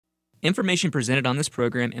Information presented on this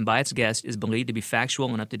program and by its guest is believed to be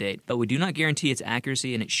factual and up to date, but we do not guarantee its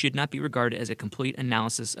accuracy and it should not be regarded as a complete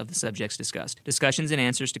analysis of the subjects discussed. Discussions and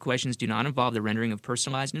answers to questions do not involve the rendering of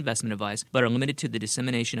personalized investment advice, but are limited to the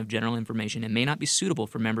dissemination of general information and may not be suitable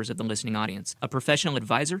for members of the listening audience. A professional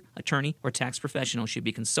advisor, attorney, or tax professional should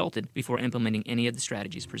be consulted before implementing any of the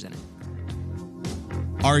strategies presented.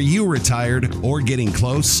 Are you retired or getting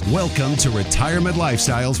close? Welcome to Retirement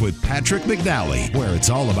Lifestyles with Patrick McNally, where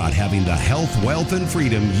it's all about having the health, wealth, and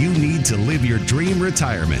freedom you need to live your dream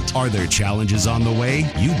retirement. Are there challenges on the way?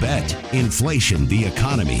 You bet. Inflation, the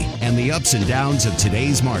economy, and the ups and downs of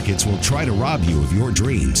today's markets will try to rob you of your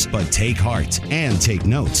dreams. But take heart and take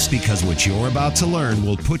notes, because what you're about to learn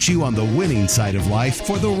will put you on the winning side of life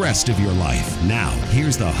for the rest of your life. Now,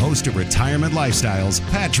 here's the host of Retirement Lifestyles,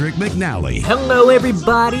 Patrick McNally. Hello,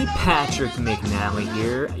 everybody. Patrick McNally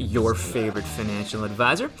here, your favorite financial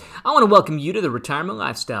advisor. I want to welcome you to the Retirement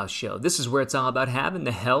Lifestyle Show. This is where it's all about having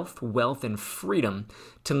the health, wealth, and freedom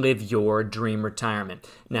to live your dream retirement.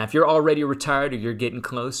 Now, if you're already retired or you're getting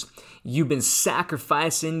close, you've been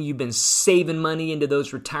sacrificing, you've been saving money into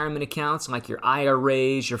those retirement accounts like your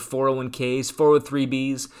IRAs, your 401ks,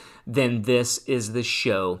 403bs, then this is the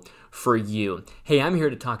show for you. Hey, I'm here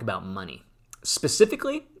to talk about money.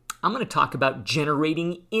 Specifically, I'm going to talk about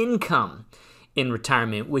generating income in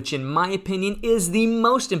retirement, which in my opinion is the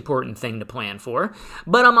most important thing to plan for.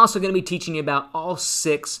 But I'm also going to be teaching you about all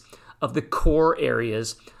 6 of the core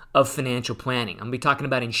areas of financial planning. I'm going to be talking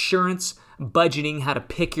about insurance, budgeting, how to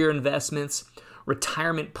pick your investments,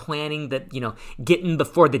 retirement planning, getting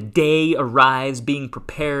before the day arrives, being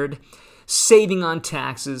prepared, saving on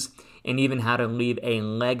taxes, and even how to leave a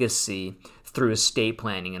legacy through estate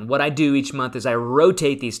planning. And what I do each month is I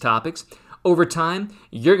rotate these topics. Over time,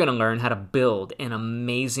 you're going to learn how to build an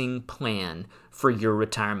amazing plan for your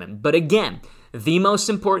retirement. But again, the most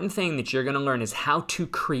important thing that you're going to learn is how to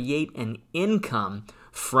create an income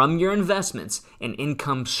from your investments, an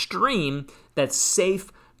income stream that's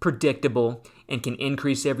safe, predictable, and can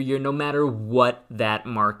increase every year no matter what that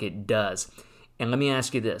market does. And let me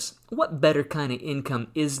ask you this, what better kind of income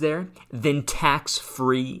is there than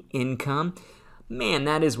tax-free income? Man,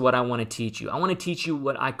 that is what I want to teach you. I want to teach you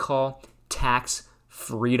what I call tax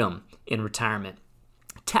freedom in retirement.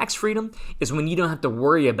 Tax freedom is when you don't have to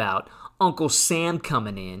worry about Uncle Sam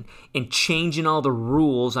coming in and changing all the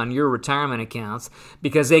rules on your retirement accounts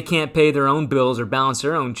because they can't pay their own bills or balance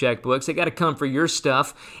their own checkbooks. They got to come for your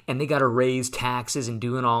stuff and they got to raise taxes and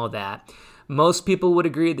doing all of that. Most people would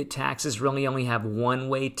agree that taxes really only have one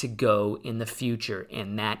way to go in the future,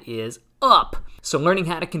 and that is up. So learning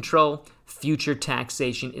how to control future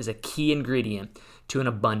taxation is a key ingredient to an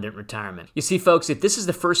abundant retirement. You see, folks, if this is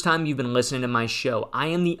the first time you've been listening to my show, I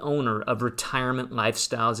am the owner of Retirement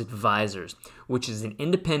Lifestyles Advisors, which is an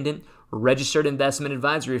independent, registered investment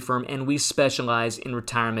advisory firm, and we specialize in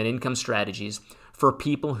retirement income strategies for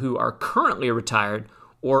people who are currently retired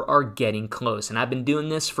or are getting close. And I've been doing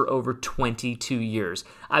this for over 22 years.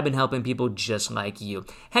 I've been helping people just like you.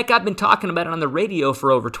 Heck, I've been talking about it on the radio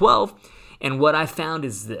for over 12. And what I found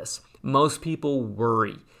is this. Most people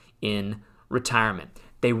worry in retirement.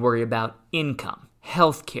 They worry about income,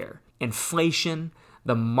 healthcare, inflation,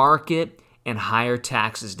 the market, and higher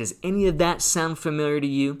taxes. Does any of that sound familiar to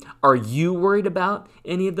you? Are you worried about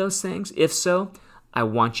any of those things? If so, I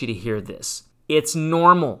want you to hear this. It's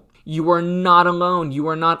normal. You are not alone. You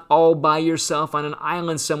are not all by yourself on an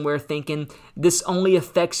island somewhere thinking this only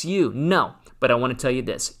affects you. No, but I want to tell you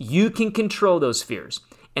this. You can control those fears,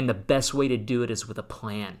 and the best way to do it is with a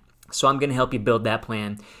plan. So I'm going to help you build that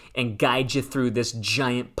plan and guide you through this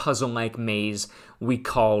giant puzzle-like maze we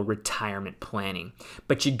call retirement planning.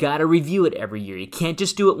 But you got to review it every year. You can't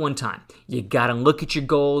just do it one time. You got to look at your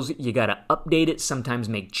goals. You got to update it, sometimes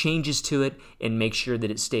make changes to it, and make sure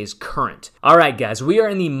that it stays current. All right, guys, we are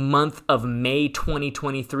in the month of May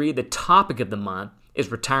 2023. The topic of the month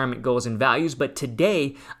is retirement goals and values, but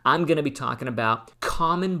today I'm going to be talking about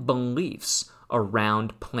common beliefs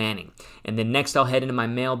around planning. And then next I'll head into my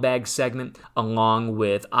mailbag segment along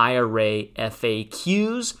with IRA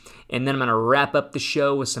FAQs. And then I'm going to wrap up the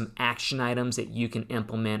show with some action items that you can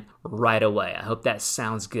implement right away. I hope that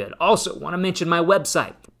sounds good. Also, want to mention my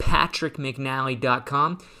website,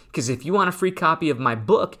 patrickmcnally.com, because if you want a free copy of my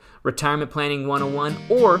book, Retirement Planning 101,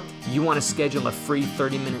 or you want to schedule a free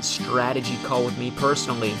 30-minute strategy call with me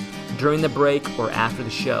personally during the break or after the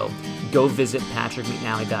show, go visit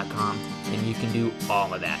patrickmcnally.com and you can do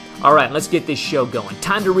all of that. All right, let's get this show going.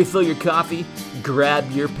 Time to refill your coffee, grab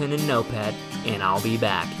your pen and notepad, and I'll be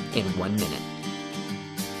back in 1 minute.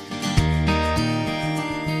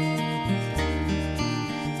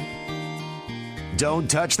 Don't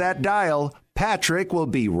touch that dial. Patrick will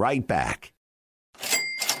be right back.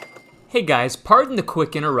 Hey guys, pardon the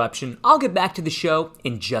quick interruption. I'll get back to the show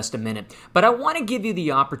in just a minute, but I want to give you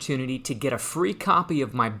the opportunity to get a free copy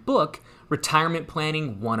of my book, Retirement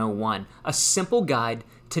Planning 101, a simple guide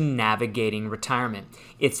to navigating retirement.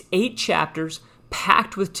 It's 8 chapters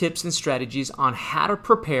packed with tips and strategies on how to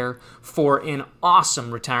prepare for an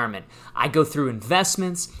awesome retirement. I go through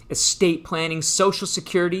investments, estate planning, Social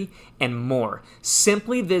Security, and more.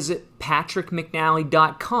 Simply visit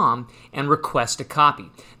patrickmcnally.com and request a copy.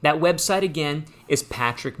 That website again is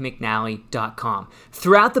patrickmcnally.com.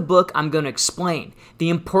 Throughout the book, I'm going to explain the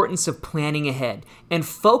importance of planning ahead and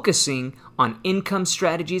focusing on income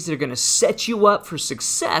strategies that are going to set you up for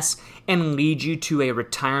success and lead you to a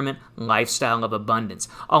retirement lifestyle of abundance.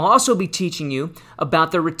 I'll also be teaching you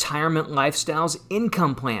about the Retirement Lifestyles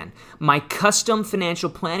Income Plan, my custom financial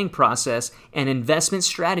planning process and investment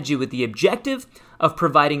strategy with the objective of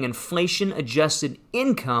providing inflation-adjusted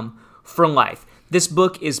income for life. This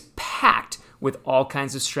book is packed with all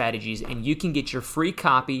kinds of strategies, and you can get your free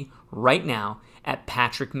copy right now at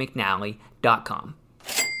patrickmcnally.com.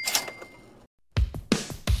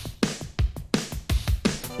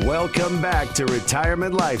 Welcome back to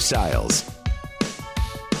Retirement Lifestyles.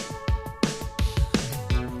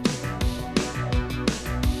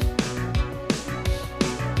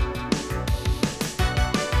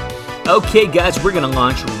 Okay, guys, we're going to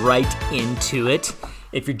launch right into it.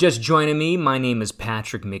 If you're just joining me, my name is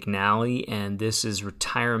Patrick McNally, and this is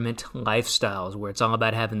Retirement Lifestyles, where it's all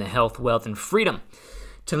about having the health, wealth, and freedom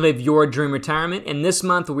to live your dream retirement. And this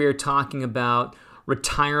month, we are talking about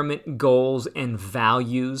retirement goals and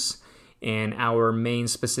values. And our main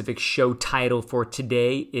specific show title for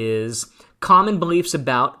today is Common Beliefs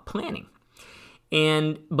About Planning.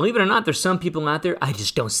 And believe it or not, there's some people out there, I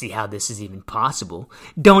just don't see how this is even possible.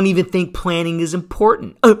 Don't even think planning is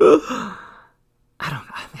important. I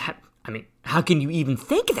mean, how can you even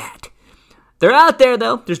think that? They're out there,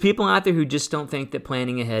 though. There's people out there who just don't think that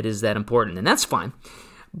planning ahead is that important, and that's fine.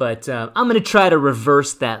 But I'm going to try to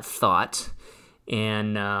reverse that thought.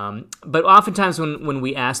 And but oftentimes when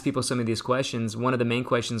we ask people some of these questions, one of the main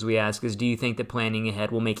questions we ask is, do you think that planning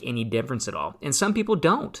ahead will make any difference at all? And some people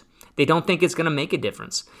don't. They don't think it's going to make a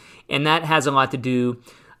difference. And that has a lot to do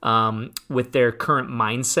with their current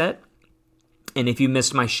mindset. And if you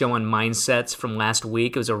missed my show on mindsets from last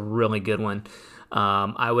week, it was a really good one.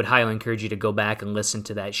 I would highly encourage you to go back and listen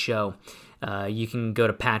to that show. You can go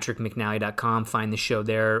to patrickmcnally.com, find the show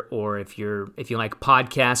there, or if you like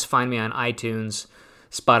podcasts, find me on iTunes,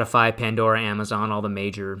 Spotify, Pandora, Amazon, all the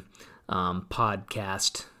major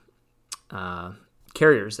podcast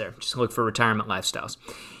carriers there. Just look for Retirement Lifestyles.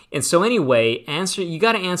 And so anyway, you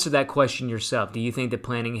got to answer that question yourself. Do you think that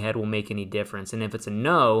planning ahead will make any difference? And if it's a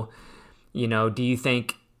no, do you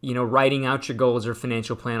think, writing out your goals or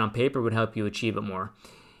financial plan on paper would help you achieve it more?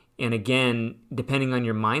 And again, depending on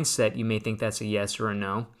your mindset, you may think that's a yes or a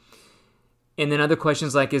no. And then other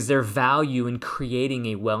questions like, is there value in creating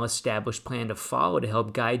a well-established plan to follow to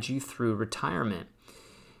help guide you through retirement?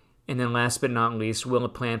 And then last but not least, will a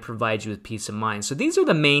plan provide you with peace of mind? So these are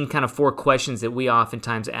the main kind of 4 questions that we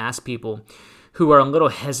oftentimes ask people who are a little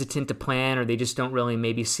hesitant to plan, or they just don't really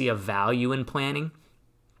maybe see a value in planning.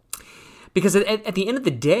 Because at the end of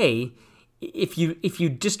the day, if you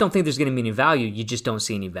just don't think there's going to be any value, you just don't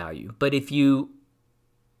see any value. But if you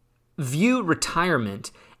view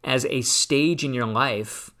retirement as a stage in your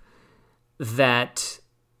life that,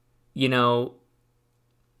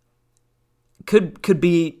 could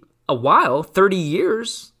be a while, 30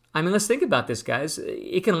 years. I mean, let's think about this, guys.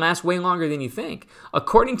 It can last way longer than you think.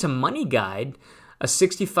 According to Money Guide, a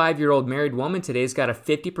 65-year-old married woman today has got a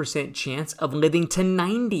 50% chance of living to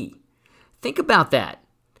 90. Think about that.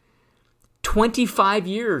 25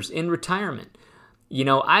 years in retirement.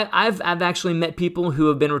 I've actually met people who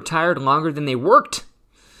have been retired longer than they worked.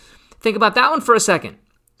 Think about that one for a second.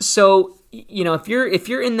 So, if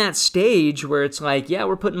you're in that stage where it's like, yeah,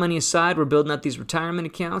 we're putting money aside, we're building up these retirement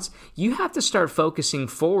accounts, you have to start focusing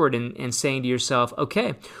forward and saying to yourself,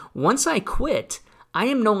 okay, once I quit, I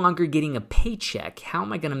am no longer getting a paycheck. How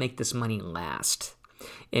am I going to make this money last?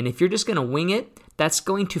 And if you're just going to wing it, that's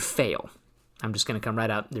going to fail. I'm just going to come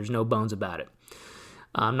right out. There's no bones about it.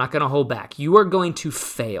 I'm not going to hold back. You are going to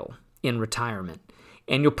fail in retirement,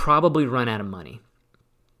 and you'll probably run out of money.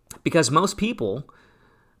 Because most people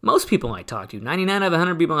I talk to, 99 out of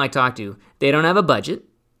 100 people I talk to, they don't have a budget,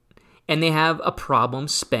 and they have a problem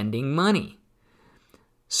spending money.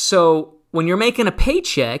 So when you're making a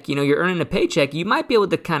paycheck, you're earning a paycheck, you might be able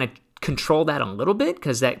to kind of control that a little bit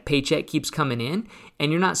because that paycheck keeps coming in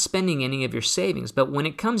and you're not spending any of your savings. But when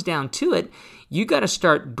it comes down to it, you got to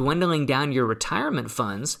start dwindling down your retirement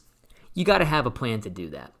funds. You got to have a plan to do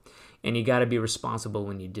that. And you got to be responsible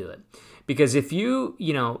when you do it. Because if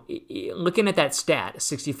looking at that stat, a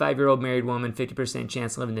 65-year-old married woman, 50%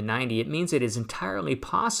 chance living to 90, it means it is entirely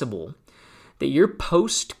possible that your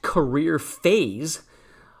post-career phase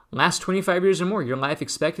lasts 25 years or more. Your life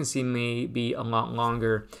expectancy may be a lot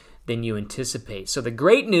longer than you anticipate. So the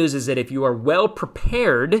great news is that if you are well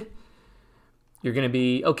prepared, you're going to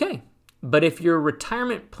be okay. But if your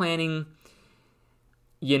retirement planning,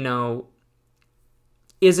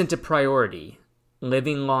 isn't a priority,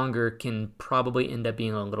 living longer can probably end up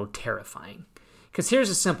being a little terrifying. Because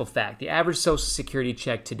here's a simple fact. The average Social Security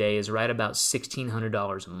check today is right about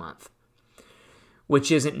 $1,600 a month,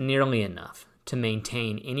 which isn't nearly enough to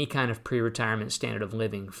maintain any kind of pre-retirement standard of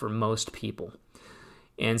living for most people.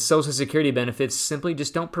 And Social Security benefits simply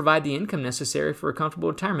just don't provide the income necessary for a comfortable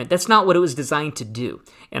retirement. That's not what it was designed to do.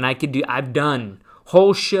 And I've done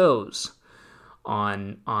whole shows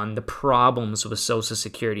on the problems with Social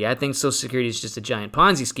Security. I think Social Security is just a giant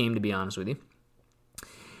Ponzi scheme, to be honest with you.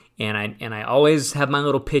 And I always have my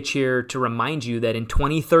little pitch here to remind you that in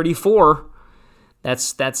 2034,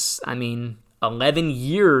 that's 11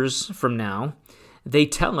 years from now, they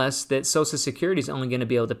tell us that Social Security is only going to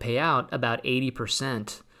be able to pay out about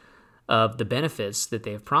 80% of the benefits that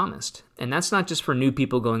they have promised. And that's not just for new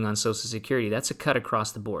people going on Social Security. That's a cut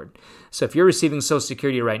across the board. So if you're receiving Social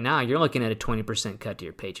Security right now, you're looking at a 20% cut to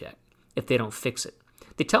your paycheck if they don't fix it.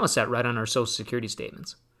 They tell us that right on our Social Security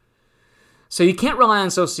statements. So you can't rely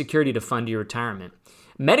on Social Security to fund your retirement.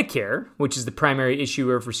 Medicare, which is the primary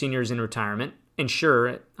issuer for seniors in retirement,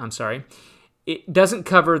 it doesn't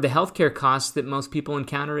cover the healthcare costs that most people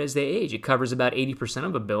encounter as they age. It covers about 80%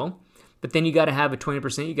 of a bill. But then you got to have a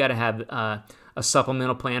 20%. You got to have a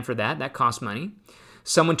supplemental plan for that. That costs money.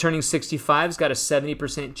 Someone turning 65 has got a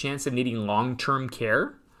 70% chance of needing long-term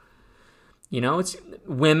care. It's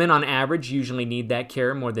women on average usually need that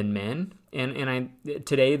care more than men. And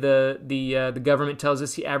today the government tells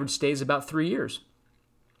us the average stay is about 3 years.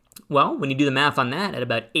 Well, when you do the math on that, at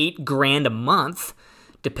about $8,000 a month,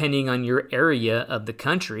 depending on your area of the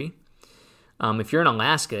country, if you're in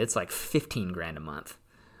Alaska, it's like $15,000 a month.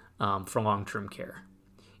 For long-term care.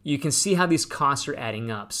 You can see how these costs are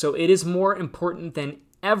adding up. So it is more important than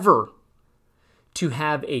ever to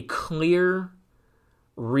have a clear,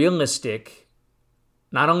 realistic,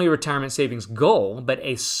 not only retirement savings goal, but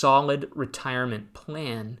a solid retirement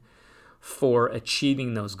plan for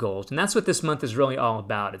achieving those goals. And that's what this month is really all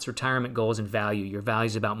about. It's retirement goals and value. Your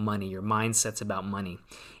values about money, your mindset's about money,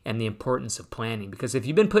 and the importance of planning. Because if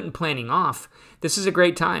you've been putting planning off, this is a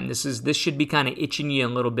great time. This should be kind of itching you a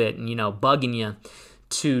little bit and, bugging you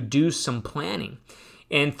to do some planning.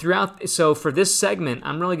 And so for this segment,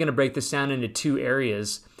 I'm really going to break this down into two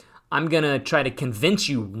areas. I'm going to try to convince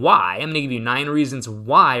you why. I'm going to give you 9 reasons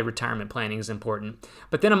why retirement planning is important.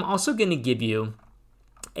 But then I'm also going to give you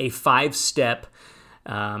a 5-step,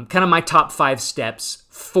 kind of my top 5 steps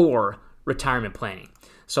for retirement planning.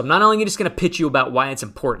 So I'm not only just going to pitch you about why it's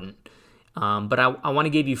important, but I want to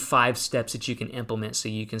give you 5 steps that you can implement so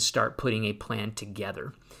you can start putting a plan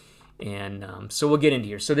together. And so we'll get into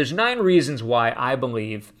here. So there's 9 reasons why I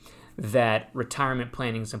believe that retirement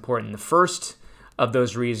planning is important. The first of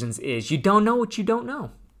those reasons is you don't know what you don't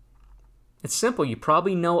know. It's simple. You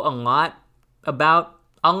probably know a lot about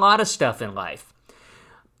a lot of stuff in life.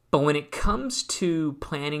 But when it comes to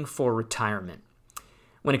planning for retirement,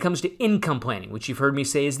 when it comes to income planning, which you've heard me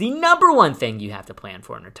say is the number one thing you have to plan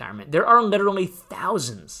for in retirement, there are literally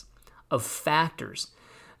thousands of factors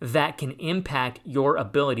that can impact your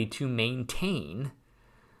ability to maintain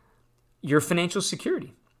your financial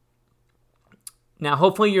security. Now,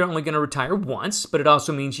 hopefully you're only going to retire once, but it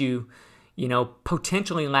also means you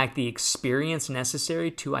potentially lack the experience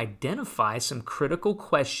necessary to identify some critical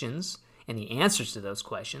questions and the answers to those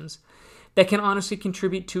questions that can honestly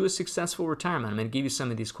contribute to a successful retirement. I'm going to give you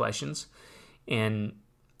some of these questions, and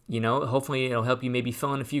hopefully it'll help you maybe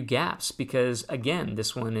fill in a few gaps, because again,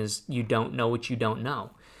 this one is you don't know what you don't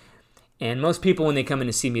know. And most people, when they come in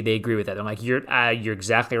to see me, they agree with that. They're like, you're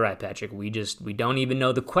exactly right, Patrick. We don't even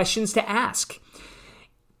know the questions to ask.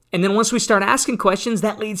 And then once we start asking questions,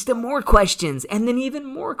 that leads to more questions, and then even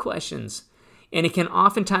more questions. And it can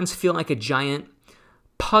oftentimes feel like a giant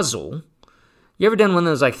puzzle. You ever done one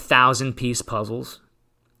of those 1,000-piece puzzles?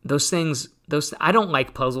 I don't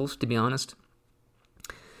like puzzles, to be honest.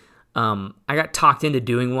 I got talked into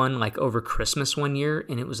doing one over Christmas one year,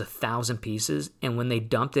 and it was 1,000 pieces. And when they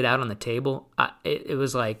dumped it out on the table, it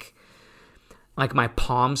was like like my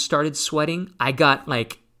palms started sweating. I got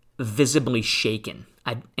like visibly shaken,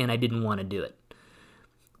 and I didn't want to do it.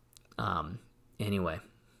 Anyway,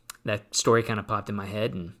 that story kind of popped in my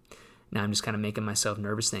head, and now I'm just kind of making myself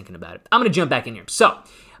nervous thinking about it. I'm going to jump back in here.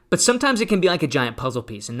 But sometimes it can be like a giant puzzle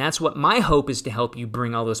piece, and that's what my hope is, to help you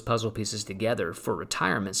bring all those puzzle pieces together for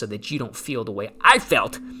retirement so that you don't feel the way I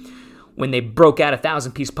felt when they broke out a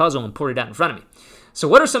 1,000-piece puzzle and poured it out in front of me. So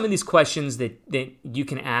what are some of these questions that you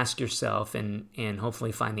can ask yourself and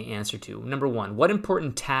hopefully find the answer to? Number one, what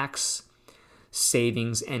important tax,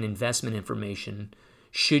 savings, and investment information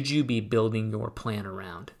should you be building your plan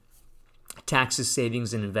around? Taxes,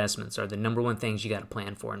 savings, and investments are the number one things you got to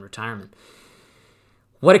plan for in retirement.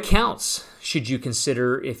 What accounts should you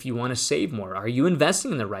consider if you want to save more? Are you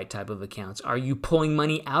investing in the right type of accounts? Are you pulling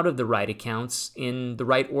money out of the right accounts in the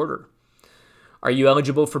right order? Are you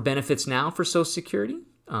eligible for benefits now for Social Security?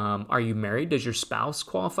 Are you married? Does your spouse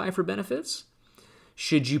qualify for benefits?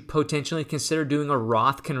 Should you potentially consider doing a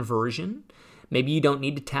Roth conversion? Maybe you don't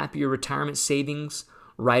need to tap your retirement savings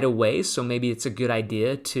right away, so maybe it's a good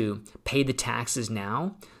idea to pay the taxes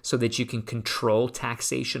now so that you can control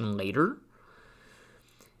taxation later.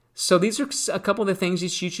 So these are a couple of the things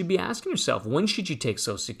that you should be asking yourself. When should you take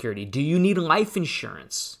Social Security? Do you need life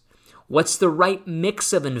insurance? What's the right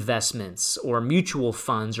mix of investments or mutual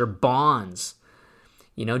funds or bonds?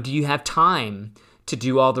 Do you have time to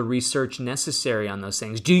do all the research necessary on those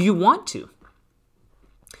things? Do you want to?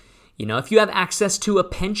 If you have access to a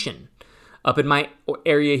pension, up in my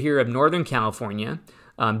area here of Northern California,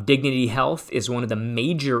 Dignity Health is one of the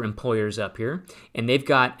major employers up here, and they've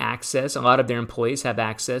got access. A lot of their employees have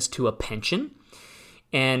access to a pension.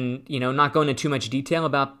 And, not going into too much detail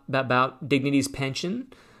about Dignity's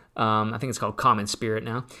pension. I think it's called Common Spirit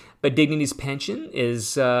now. But Dignity's pension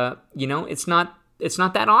is, it's not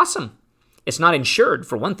that awesome. It's not insured,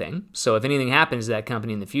 for one thing. So if anything happens to that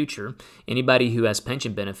company in the future, anybody who has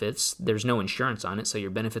pension benefits, there's no insurance on it, so your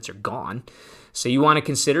benefits are gone. So you want to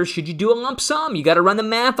consider, should you do a lump sum? You got to run the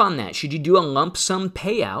math on that. Should you do a lump sum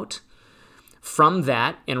payout from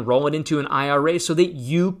that and roll it into an IRA so that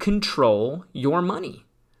you control your money?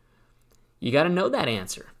 You got to know that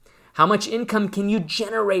answer. How much income can you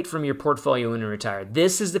generate from your portfolio when you retire?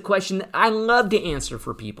 This is the question that I love to answer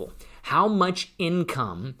for people. How much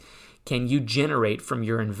income can you generate from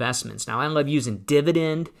your investments? Now, I love using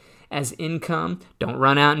dividend as income. Don't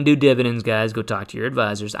run out and do dividends, guys. Go talk to your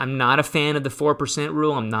advisors. I'm not a fan of the 4%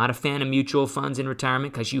 rule. I'm not a fan of mutual funds in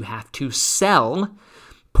retirement because you have to sell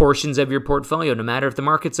portions of your portfolio, no matter if the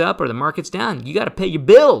market's up or the market's down. You got to pay your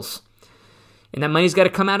bills. And that money's got to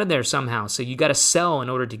come out of there somehow. So you got to sell in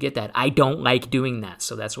order to get that. I don't like doing that.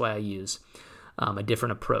 So that's why I use a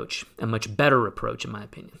different approach, a much better approach, in my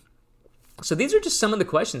opinion. So these are just some of the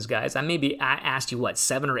questions, guys. I asked you,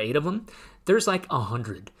 7 or 8 of them? There's like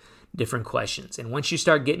 100 different questions. And once you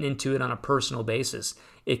start getting into it on a personal basis,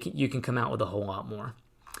 you can come out with a whole lot more.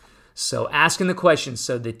 So asking the questions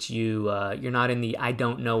so that you're not in the I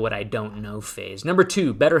don't know what I don't know phase. Number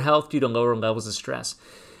 2, better health due to lower levels of stress.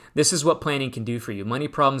 This is what planning can do for you. Money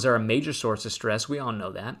problems are a major source of stress. We all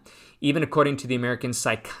know that. Even according to the American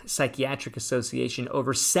Psychiatric Association,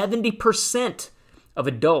 over 70% of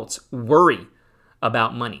adults worry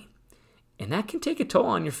about money. And that can take a toll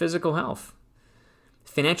on your physical health.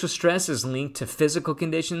 Financial stress is linked to physical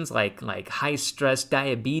conditions like high stress,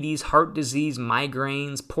 diabetes, heart disease,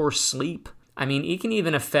 migraines, poor sleep. It can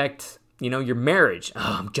even affect, your marriage.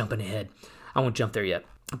 Oh, I'm jumping ahead. I won't jump there yet.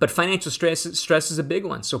 But financial stress is a big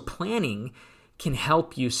one. So planning can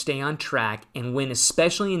help you stay on track and win,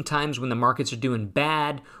 especially in times when the markets are doing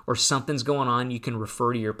bad or something's going on. You can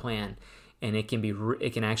refer to your plan, and it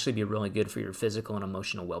can actually be really good for your physical and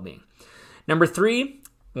emotional well-being. Number 3,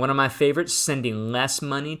 one of my favorites, sending less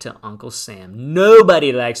money to Uncle Sam.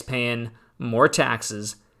 Nobody likes paying more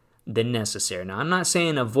taxes than necessary. Now, I'm not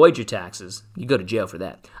saying avoid your taxes. You go to jail for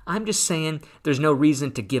that. I'm just saying there's no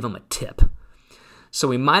reason to give them a tip. So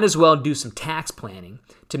we might as well do some tax planning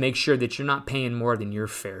to make sure that you're not paying more than your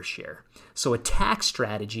fair share. So a tax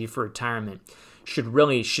strategy for retirement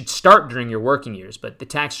should start during your working years, but the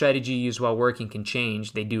tax strategy you use while working can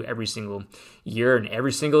change. They do every single year and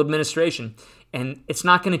every single administration, and it's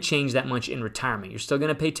not going to change that much in retirement. You're still going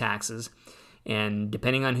to pay taxes, and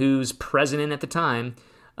depending on who's president at the time,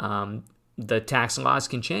 the tax laws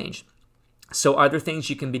can change. So are there things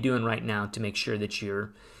you can be doing right now to make sure that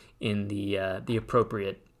you're in the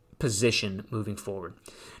appropriate position moving forward?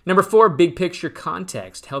 Number 4, big picture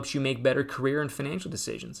context helps you make better career and financial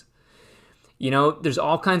decisions. There's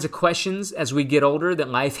all kinds of questions as we get older that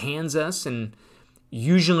life hands us, and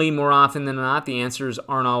usually more often than not, the answers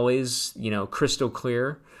aren't always, crystal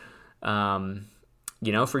clear. And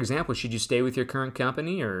For example, should you stay with your current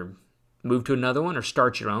company or move to another one or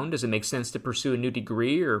start your own? Does it make sense to pursue a new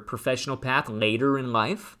degree or professional path later in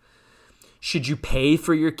life? Should you pay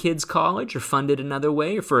for your kid's college or fund it another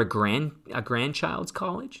way, or for a grandchild's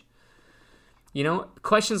college?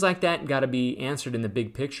 Questions like that got to be answered in the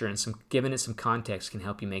big picture, and giving it some context can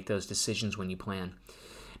help you make those decisions when you plan.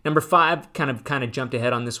 Number 5, kind of jumped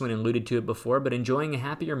ahead on this one and alluded to it before, but enjoying a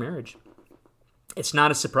happier marriage. It's not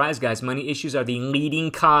a surprise, guys. Money issues are the leading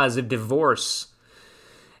cause of divorce.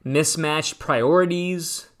 Mismatched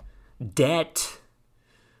priorities, debt.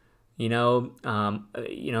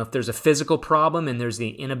 If there's a physical problem and there's the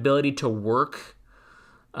inability to work,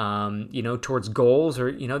 towards goals,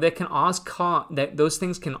 or that can those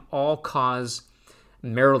things can all cause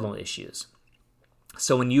marital issues.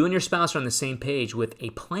 So when you and your spouse are on the same page with a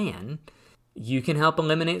plan, you can help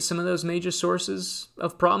eliminate some of those major sources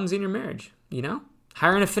of problems in your marriage.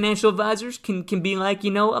 Hiring a financial advisor can be like,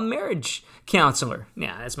 a marriage counselor.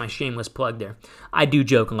 Yeah, that's my shameless plug there. I do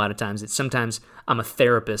joke a lot of times that sometimes I'm a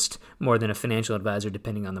therapist more than a financial advisor,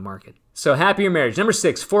 depending on the market. So happier marriage. Number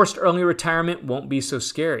 6, forced early retirement won't be so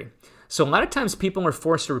scary. So a lot of times people are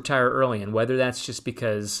forced to retire early, and whether that's just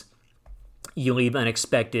because you leave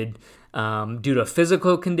unexpected due to a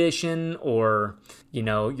physical condition, or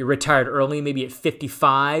you're retired early, maybe at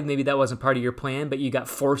 55, maybe that wasn't part of your plan, but you got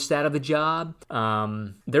forced out of the job.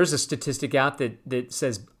 There's a statistic out that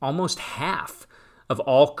says almost half of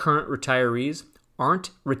all current retirees aren't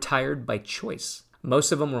retired by choice.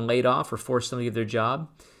 Most of them were laid off or forced to leave their job,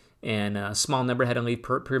 and a small number had to leave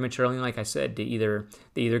prematurely. Like I said, they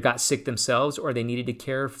either got sick themselves, or they needed to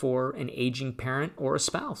care for an aging parent or a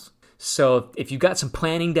spouse. So if you got some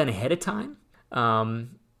planning done ahead of time,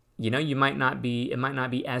 it might not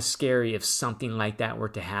be as scary if something like that were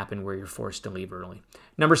to happen where you're forced to leave early.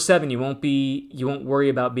 Number 7, you won't worry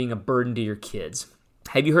about being a burden to your kids.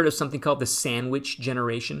 Have you heard of something called the sandwich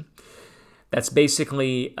generation? That's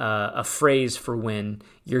basically a phrase for when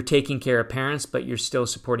you're taking care of parents, but you're still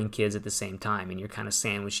supporting kids at the same time, and you're kind of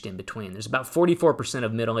sandwiched in between. There's about 44%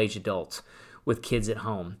 of middle-aged adults with kids at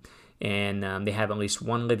home, and they have at least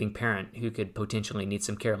one living parent who could potentially need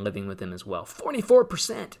some care living with them as well.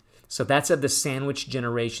 44%! So that's of the sandwich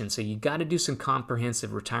generation. So you got to do some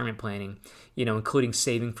comprehensive retirement planning, including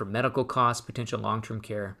saving for medical costs, potential long-term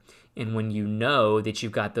care. And when you know that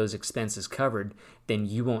you've got those expenses covered, then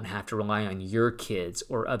you won't have to rely on your kids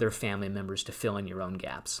or other family members to fill in your own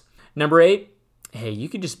gaps. Number 8, hey, you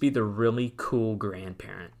could just be the really cool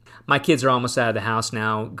grandparent. My kids are almost out of the house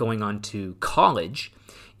now, going on to college.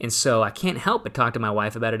 And so I can't help but talk to my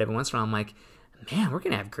wife about it every once in a while. I'm like, man, we're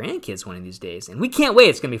going to have grandkids one of these days. And we can't wait.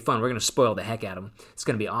 It's going to be fun. We're going to spoil the heck out of them. It's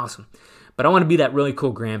going to be awesome. But I want to be that really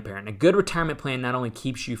cool grandparent. A good retirement plan not only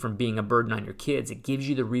keeps you from being a burden on your kids, it gives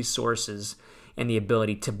you the resources and the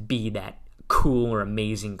ability to be that cool or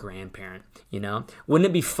amazing grandparent. Wouldn't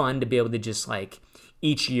it be fun to be able to just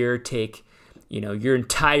each year take, your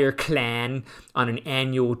entire clan on an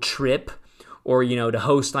annual trip, or, to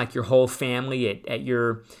host your whole family at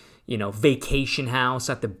your, vacation house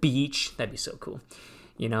at the beach? That'd be so cool.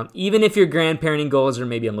 Even if your grandparenting goals are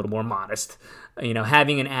maybe a little more modest,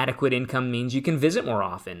 having an adequate income means you can visit more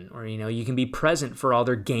often, or, you can be present for all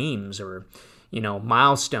their games or,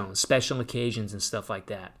 milestones, special occasions, and stuff like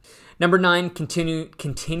that. Number 9,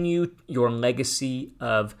 continue your legacy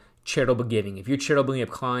of charitable giving. If you're charitably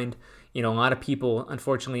inclined, a lot of people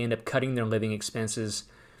unfortunately end up cutting their living expenses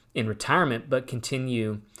in retirement, but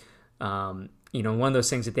continue, one of those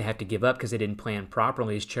things that they have to give up because they didn't plan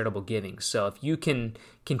properly is charitable giving. So if you can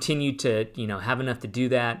continue to, have enough to do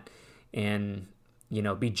that and,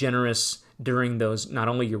 be generous during those, not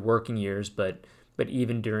only your working years, but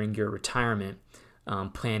even during your retirement,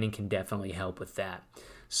 planning can definitely help with that.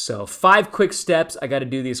 So 5 quick steps. I got to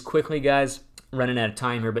do these quickly, guys. Running out of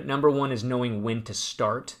time here. But number 1 is knowing when to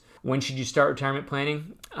start. When should you start retirement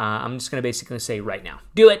planning? I'm just going to basically say right now.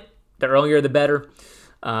 Do it. The earlier, the better.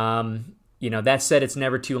 That said, it's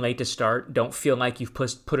never too late to start. Don't feel like you've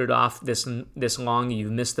put it off this long and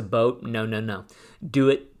you've missed the boat. No. Do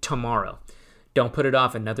it tomorrow. Don't put it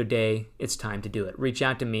off another day. It's time to do it. Reach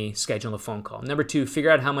out to me. Schedule a phone call. Number 2, figure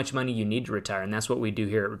out how much money you need to retire, and that's what we do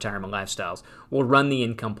here at Retirement Lifestyles. We'll run the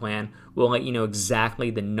income plan. We'll let you know exactly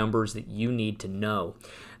the numbers that you need to know,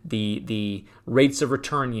 the rates of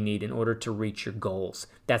return you need in order to reach your goals.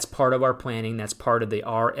 That's part of our planning. That's part of the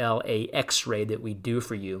RLA X-ray that we do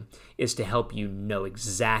for you, is to help you know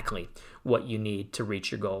exactly what you need to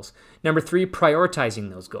reach your goals. Number 3, prioritizing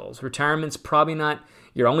those goals. Retirement's probably not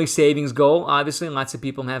your only savings goal. Obviously, lots of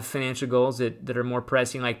people have financial goals that are more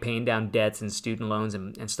pressing, like paying down debts and student loans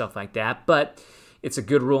and stuff like that. But it's a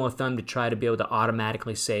good rule of thumb to try to be able to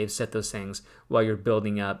automatically set those things while you're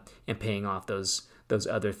building up and paying off those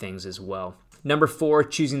other things as well. Number 4,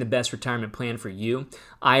 choosing the best retirement plan for you.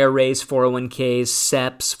 IRAs, 401ks,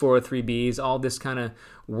 SEPs, 403bs, all this kind of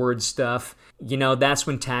word stuff. That's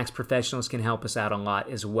when tax professionals can help us out a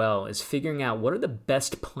lot as well, is figuring out what are the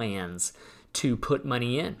best plans to put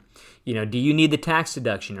money in. Do you need the tax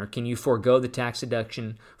deduction, or can you forego the tax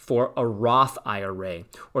deduction for a Roth IRA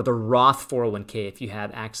or the Roth 401k if you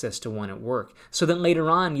have access to one at work, so that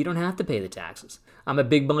later on you don't have to pay the taxes? I'm a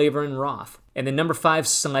big believer in Roth. And then number 5,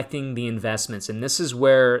 selecting the investments. And this is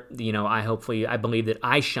where, I believe that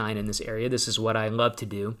I shine in this area. This is what I love to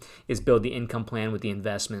do, is build the income plan with the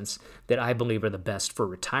investments that I believe are the best for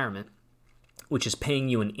retirement, which is paying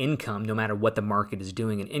you an income no matter what the market is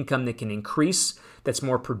doing, an income that can increase, that's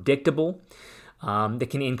more predictable, that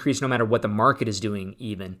can increase no matter what the market is doing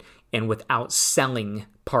even, and without selling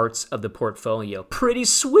parts of the portfolio. Pretty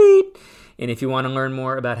sweet! And if you want to learn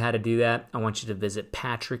more about how to do that, I want you to visit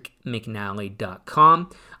patrickmcnally.com.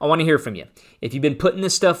 I want to hear from you. If you've been putting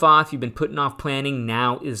this stuff off, you've been putting off planning,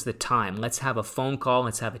 now is the time. Let's have a phone call.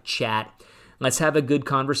 Let's have a chat. Let's have a good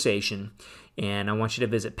conversation. And I want you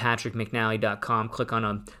to visit patrickmcnally.com. Click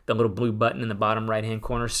on the little blue button in the bottom right-hand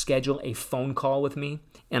corner. Schedule a phone call with me,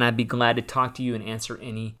 and I'd be glad to talk to you and answer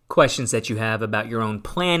any questions that you have about your own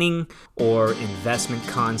planning or investment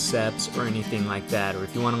concepts or anything like that. Or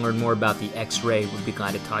if you want to learn more about the X-ray, we'd be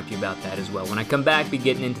glad to talk to you about that as well. When I come back, be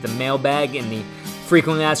getting into the mailbag and the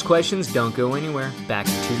frequently asked questions. Don't go anywhere. Back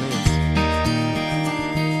in 2 minutes.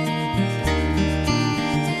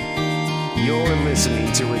 You're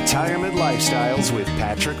listening to Retirement Lifestyles with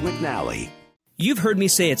Patrick McNally. You've heard me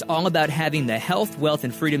say it's all about having the health, wealth,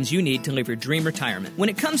 and freedoms you need to live your dream retirement. When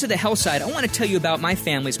it comes to the health side, I want to tell you about my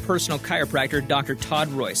family's personal chiropractor, Dr. Todd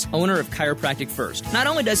Royce, owner of Chiropractic First. Not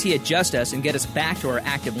only does he adjust us and get us back to our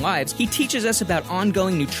active lives, he teaches us about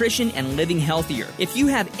ongoing nutrition and living healthier. If you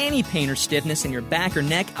have any pain or stiffness in your back or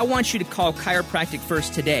neck, I want you to call Chiropractic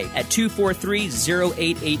First today at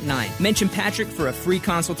 243-0889. Mention Patrick for a free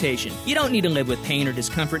consultation. You don't need to live with pain or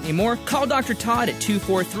discomfort anymore. Call Dr. Todd at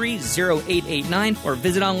 243-0889. Or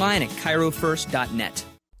visit online at chirofirst.net.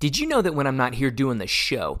 Did you know that when I'm not here doing the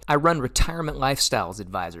show, I run Retirement Lifestyles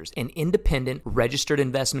Advisors, an independent registered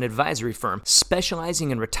investment advisory firm specializing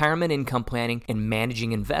in retirement income planning and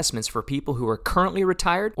managing investments for people who are currently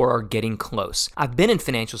retired or are getting close. I've been in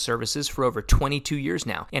financial services for over 22 years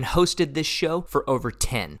now and hosted this show for over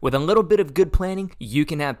 10. With a little bit of good planning, you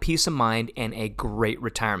can have peace of mind and a great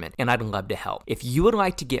retirement, and I'd love to help. If you would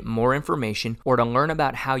like to get more information or to learn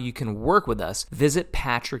about how you can work with us, visit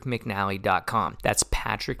patrickmcnally.com. That's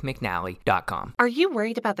patrickmcnally.com. Are you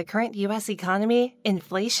worried about the current U.S. economy,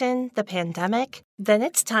 inflation, the pandemic? Then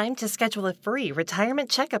it's time to schedule a free retirement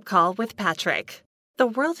checkup call with Patrick. The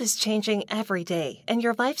world is changing every day, and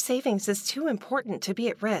your life savings is too important to be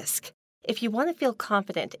at risk. If you want to feel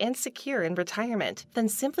confident and secure in retirement, then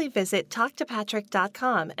simply visit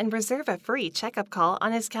talktopatrick.com and reserve a free checkup call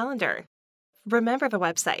on his calendar. Remember the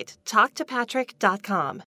website,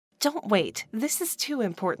 talktopatrick.com. Don't wait. This is too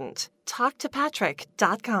important.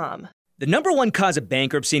 TalkToPatrick.com. The number one cause of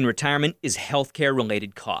bankruptcy in retirement is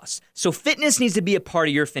healthcare-related costs. So fitness needs to be a part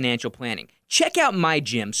of your financial planning. Check out my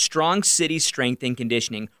gym, Strong City Strength and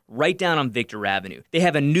Conditioning, right down on Victor Avenue. They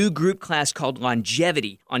have a new group class called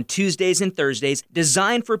Longevity on Tuesdays and Thursdays,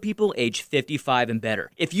 designed for people age 55 and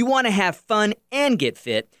better. If you want to have fun and get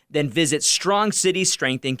fit, then visit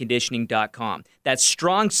StrongCityStrengthAndConditioning.com. That's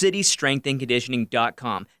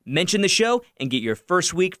StrongCityStrengthAndConditioning.com. Mention the show and get your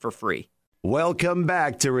first week for free. Welcome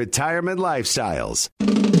back to Retirement Lifestyles.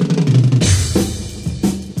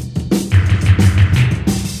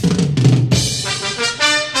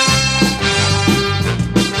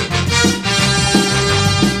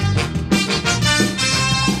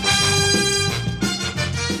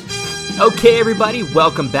 Okay, everybody,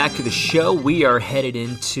 welcome back to the show. We are headed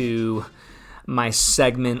into my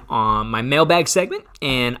segment on my mailbag segment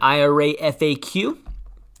and IRA FAQ.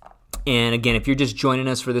 And again, if you're just joining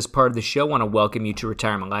us for this part of the show, I want to welcome you to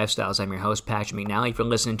Retirement Lifestyles. I'm your host, Patrick McNally. If you're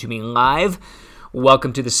listening to me live,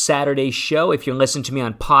 welcome to the Saturday show. If you're listening to me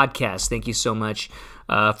on podcast, thank you so much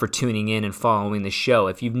for tuning in and following the show.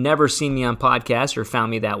 If you've never seen me on podcast or found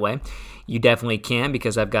me that way, you definitely can,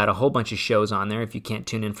 because I've got a whole bunch of shows on there if you can't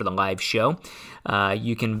tune in for the live show.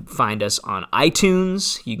 You can find us on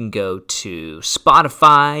iTunes. You can go to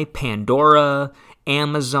Spotify, Pandora,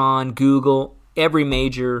 Amazon, Google, every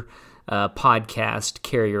major podcast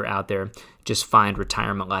carrier out there. Just find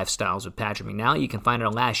Retirement Lifestyles with Patrick McNally. You can find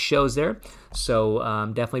our last shows there, so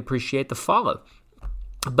definitely appreciate the follow.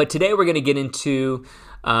 But today we're going to get into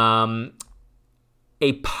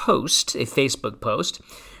a Facebook post,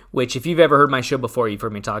 which if you've ever heard my show before, you've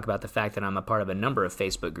heard me talk about the fact that I'm a part of a number of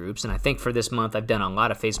Facebook groups. And I think for this month, I've done a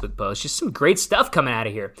lot of Facebook posts, just some great stuff coming out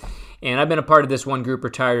of here. And I've been a part of this one group,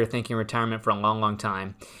 Retired or Thinking Retirement, for a long, long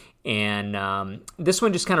time. And this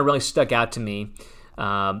one just kind of really stuck out to me.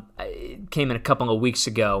 It came in a couple of weeks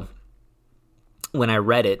ago when I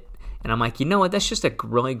read it. And I'm like, you know what? That's just a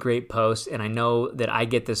really great post. And I know that I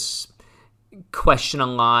get this question a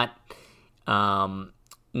lot,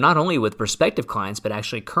 not only with prospective clients, but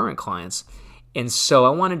actually current clients. And so I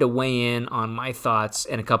wanted to weigh in on my thoughts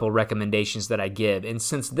and a couple of recommendations that I give. And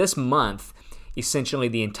since this month, essentially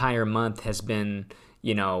the entire month has been,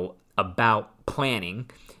 about planning,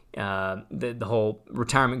 the whole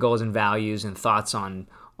retirement goals and values and thoughts on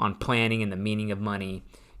planning and the meaning of money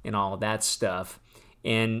and all of that stuff.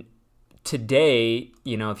 And today,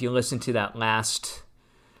 if you listen to that last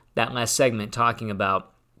segment talking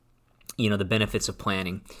about the benefits of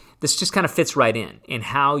planning, this just kind of fits right in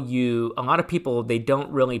how a lot of people, they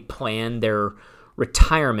don't really plan their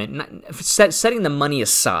retirement, setting the money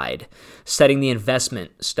aside, setting the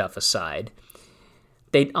investment stuff aside.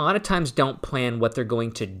 They a lot of times don't plan what they're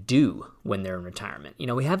going to do when they're in retirement.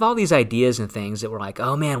 We have all these ideas and things that we're like,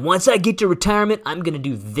 oh man, once I get to retirement, I'm going to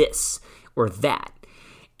do this or that.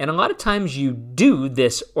 And a lot of times you do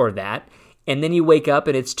this or that, and then you wake up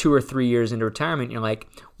and it's 2 or 3 years into retirement, and you're like,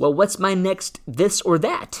 well, what's my next this or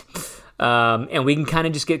that? And we can kind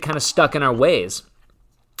of just get kind of stuck in our ways.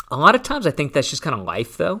 A lot of times I think that's just kind of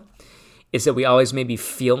life, though, is that we always maybe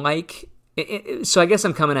feel like, so I guess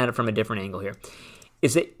I'm coming at it from a different angle here,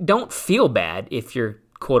 is that don't feel bad if you're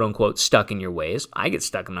quote unquote stuck in your ways. I get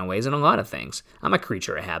stuck in my ways in a lot of things. I'm a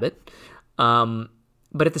creature of habit.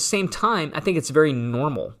 But at the same time, I think it's very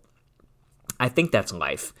normal. I think that's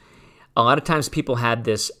life. A lot of times people have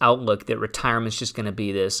this outlook that retirement's just going to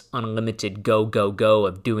be this unlimited go, go, go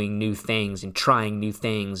of doing new things and trying new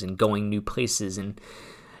things and going new places. And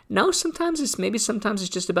no, sometimes it's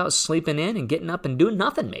just about sleeping in and getting up and doing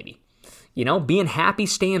nothing maybe. Being happy,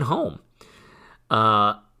 staying home.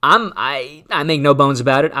 I make no bones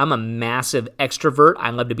about it. I'm a massive extrovert. I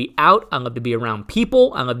love to be out. I love to be around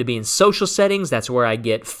people. I love to be in social settings. That's where I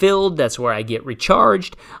get filled. That's where I get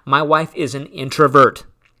recharged. My wife is an introvert.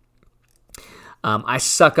 I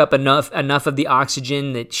suck up enough of the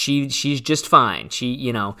oxygen that she's just fine.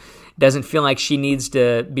 She, doesn't feel like she needs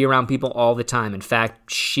to be around people all the time. In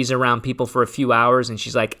fact, she's around people for a few hours and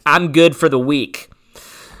she's like, I'm good for the week.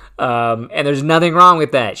 And there's nothing wrong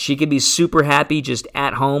with that. She could be super happy just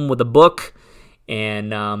at home with a book,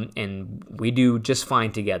 and we do just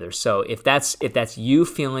fine together. So if that's you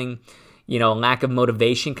feeling, lack of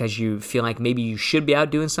motivation because you feel like maybe you should be out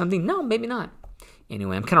doing something, no, maybe not.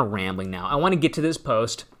 Anyway, I'm kind of rambling now. I want to get to this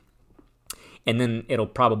post, and then it'll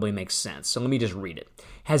probably make sense. So let me just read it.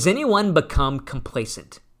 Has anyone become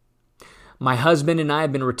complacent? My husband and I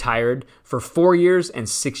have been retired for 4 years and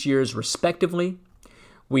 6 years respectively.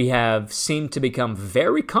 We have seemed to become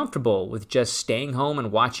very comfortable with just staying home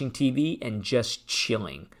and watching TV and just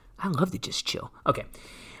chilling. I love to just chill. Okay.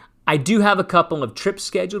 I do have a couple of trips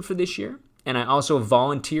scheduled for this year, and I also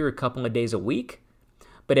volunteer a couple of days a week.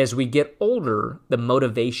 But as we get older, the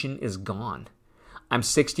motivation is gone. I'm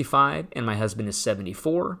 65 and my husband is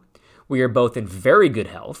 74. We are both in very good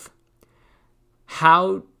health.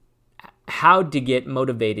 How to get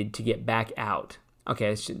motivated to get back out?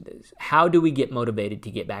 Okay, how do we get motivated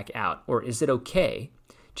to get back out? Or is it okay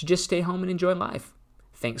to just stay home and enjoy life?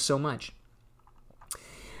 Thanks so much.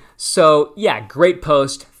 So, yeah, great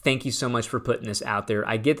post. Thank you so much for putting this out there.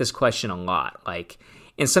 I get this question a lot.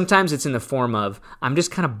 And sometimes it's in the form of, I'm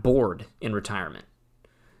just kind of bored in retirement,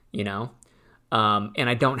 and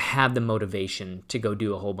I don't have the motivation to go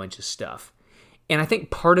do a whole bunch of stuff. And I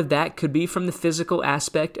think part of that could be from the physical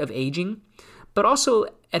aspect of aging, but also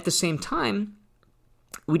at the same time,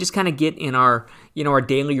 we just kind of get in our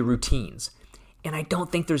daily routines. And I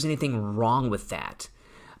don't think there's anything wrong with that.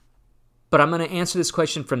 But I'm going to answer this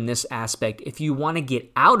question from this aspect. If you want to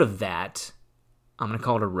get out of that, I'm going to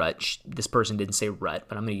call it a rut. This person didn't say rut,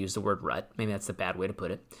 but I'm going to use the word rut. Maybe that's the bad way to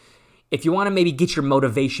put it. If you want to maybe get your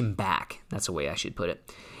motivation back, that's the way I should put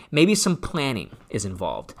it. Maybe some planning is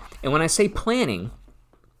involved. And when I say planning,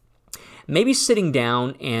 maybe sitting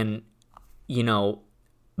down and,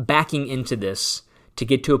 backing into this to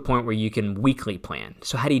get to a point where you can weekly plan.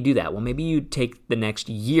 So how do you do that? Well, maybe you take the next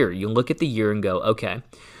year. You look at the year and go, okay,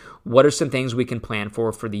 what are some things we can plan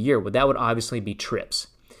for the year? Well, that would obviously be trips.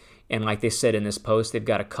 And like they said in this post, they've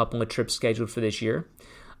got a couple of trips scheduled for this year.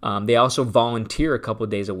 They also volunteer a couple of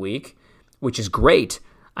days a week, which is great.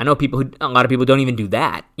 I know a lot of people don't even do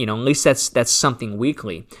that. At least that's something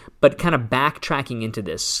weekly. But kind of backtracking into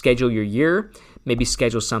this, schedule your year, maybe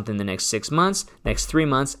schedule something the next 6 months, next 3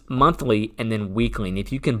 months, monthly, and then weekly. And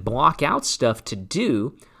if you can block out stuff to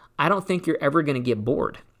do, I don't think you're ever going to get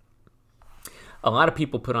bored. A lot of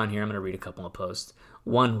people put on here, I'm going to read a couple of posts.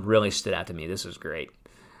 One really stood out to me. This was great.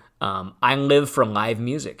 I live for live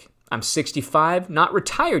music. I'm 65, not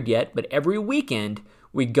retired yet, but every weekend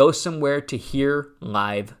we go somewhere to hear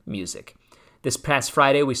live music. This past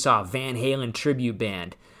Friday, we saw a Van Halen tribute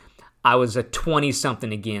band. I was a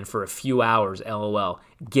 20-something again for a few hours, LOL.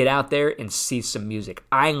 Get out there and see some music.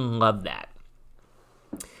 I love that.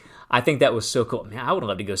 I think that was so cool. Man, I would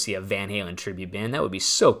love to go see a Van Halen tribute band. That would be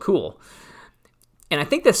so cool. And I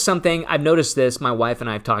think that's something, I've noticed this, my wife and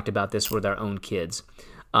I have talked about this with our own kids.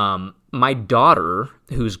 My daughter,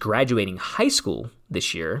 who's graduating high school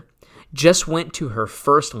this year, just went to her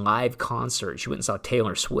first live concert. She went and saw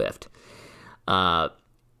Taylor Swift. And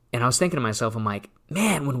I was thinking to myself, I'm like,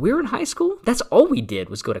 man, when we were in high school, that's all we did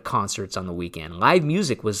was go to concerts on the weekend. Live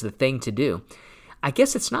music was the thing to do. I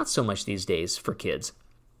guess it's not so much these days for kids.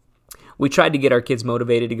 We tried to get our kids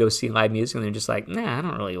motivated to go see live music, and they're just like, nah, I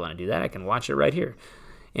don't really want to do that. I can watch it right here.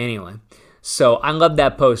 Anyway, so I love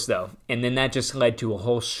that post, though. And then that just led to a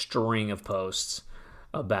whole string of posts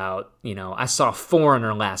about, I saw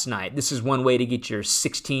Foreigner last night. This is one way to get your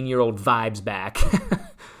 16-year-old vibes back.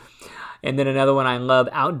 And then another one I love,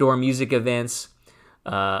 outdoor music events.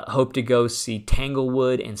 Hope to go see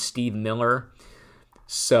Tanglewood and Steve Miller.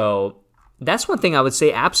 So that's one thing I would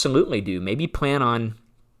say absolutely do. Maybe plan on,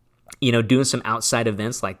 doing some outside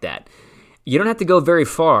events like that. You don't have to go very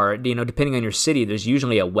far, depending on your city. There's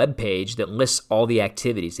usually a web page that lists all the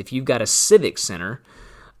activities. If you've got a civic center,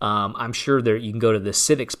 I'm sure you can go to the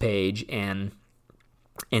civics page and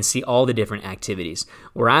see all the different activities.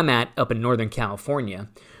 Where I'm at, up in Northern California,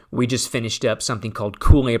 we just finished up something called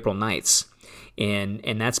Cool April Nights. And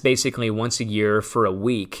that's basically once a year for a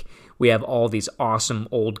week. We have all these awesome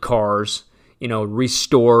old cars,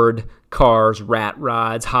 restored cars, rat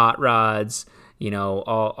rods, hot rods,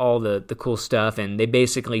 all the cool stuff. And they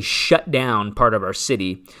basically shut down part of our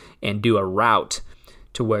city and do a route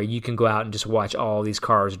to where you can go out and just watch all these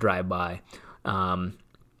cars drive by.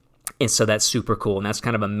 And so that's super cool, and that's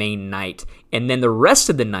kind of a main night. And then the rest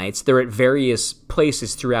of the nights, they're at various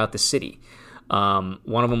places throughout the city.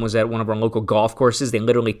 One of them was at one of our local golf courses. They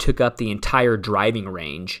literally took up the entire driving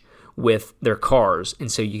range with their cars,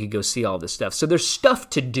 and so you could go see all this stuff. So there's stuff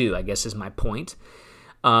to do, I guess is my point.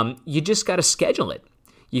 You just got to schedule it.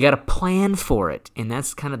 You got to plan for it, and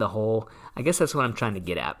that's kind of the whole, I guess that's what I'm trying to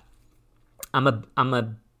get at. I'm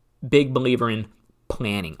a big believer in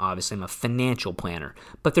planning. Obviously, I'm a financial planner,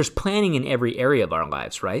 but there's planning in every area of our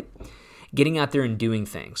lives, right? Getting out there and doing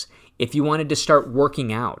things. If you wanted to start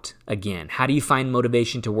working out again, how do you find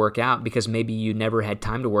motivation to work out? Because maybe you never had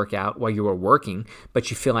time to work out while you were working, but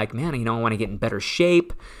you feel like, man, I want to get in better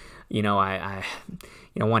shape. I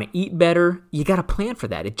want to eat better. You got to plan for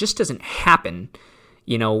that. It just doesn't happen,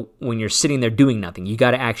 when you're sitting there doing nothing. You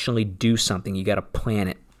got to actually do something. You got to plan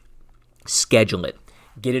it, schedule it,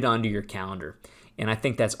 get it onto your calendar. And I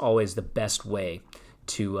think that's always the best way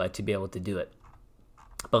to be able to do it.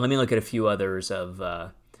 But let me look at a few others of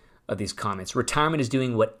these comments. Retirement is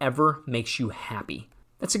doing whatever makes you happy.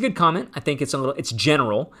 That's a good comment. I think it's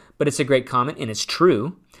general, but it's a great comment, and it's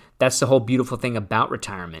true. That's the whole beautiful thing about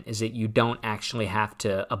retirement, is that you don't actually have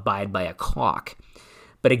to abide by a clock.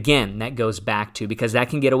 But again, that goes back to, because that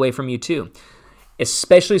can get away from you too.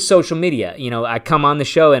 Especially social media. I come on the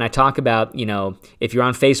show and I talk about, if you're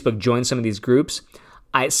on Facebook, join some of these groups.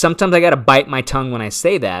 Sometimes I got to bite my tongue when I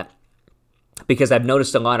say that, because I've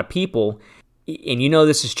noticed a lot of people, and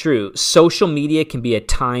this is true, social media can be a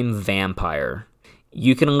time vampire.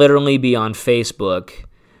 You can literally be on Facebook,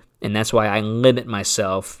 and that's why I limit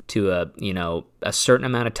myself to a certain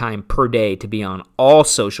amount of time per day to be on all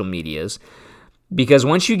social medias, because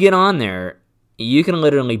once you get on there, you can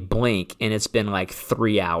literally blink and it's been like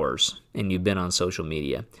 3 hours and you've been on social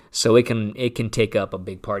media. So it can take up a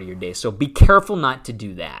big part of your day. So be careful not to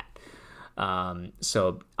do that.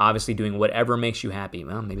 So obviously doing whatever makes you happy.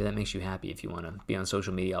 Well, maybe that makes you happy if you want to be on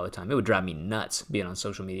social media all the time. It would drive me nuts being on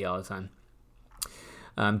social media all the time.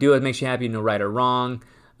 Do what makes you happy, no right or wrong.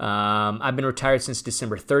 I've been retired since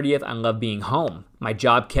December 30th. I love being home. My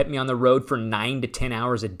job kept me on the road for 9 to 10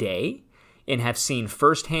 hours a day, and have seen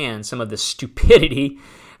firsthand some of the stupidity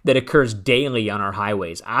that occurs daily on our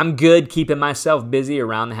highways. I'm good keeping myself busy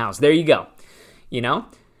around the house. There you go.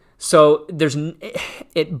 So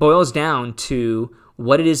it boils down to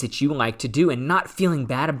what it is that you like to do and not feeling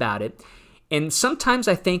bad about it. And sometimes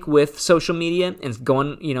I think with social media and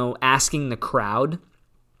going, asking the crowd,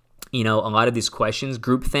 a lot of these questions,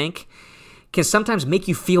 groupthink, can sometimes make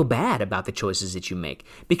you feel bad about the choices that you make.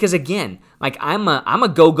 Because again, like I'm a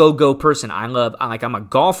go person. I'm a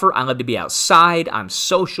golfer. I love to be outside. I'm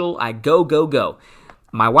social. I go.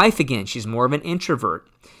 My wife, again, she's more of an introvert.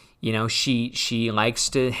 She likes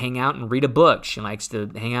to hang out and read a book. She likes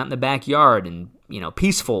to hang out in the backyard and,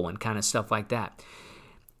 peaceful and kind of stuff like that.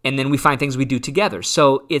 And then we find things we do together.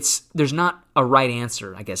 So there's not a right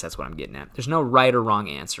answer. I guess that's what I'm getting at. There's no right or wrong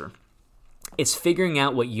answer. It's figuring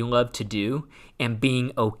out what you love to do and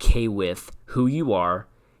being okay with who you are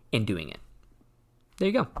and doing it. There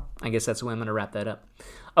you go. I guess that's the way I'm going to wrap that up.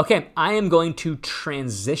 Okay, I am going to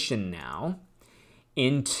transition now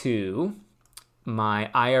into my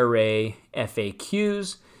IRA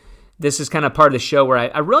FAQs. This is kind of part of the show where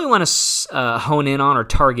I really want to hone in on or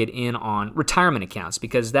target in on retirement accounts,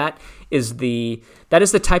 because that is the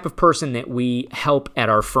type of person that we help at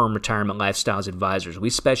our firm, Retirement Lifestyles Advisors. We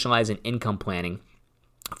specialize in income planning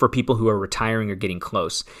for people who are retiring or getting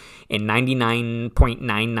close. And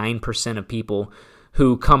 99.99% of people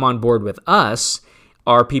who come on board with us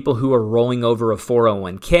are people who are rolling over a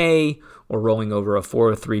 401k or rolling over a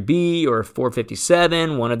 403b or a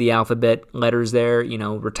 457, one of the alphabet letters there,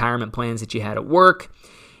 retirement plans that you had at work.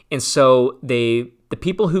 And so the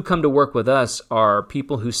people who come to work with us are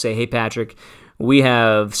people who say, hey, Patrick, we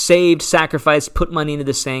have saved, sacrificed, put money into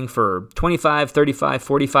this thing for 25, 35,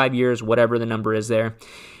 45 years, whatever the number is there.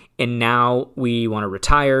 And now we want to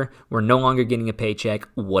retire. We're no longer getting a paycheck.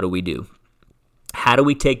 What do we do? How do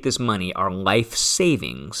we take this money, our life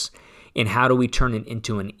savings, and how do we turn it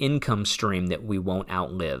into an income stream that we won't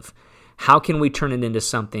outlive? How can we turn it into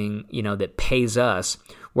something, that pays us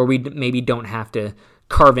where we maybe don't have to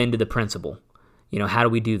carve into the principal? How do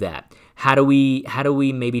we do that? How do we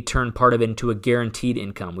maybe turn part of it into a guaranteed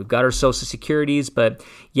income? We've got our Social Securities, but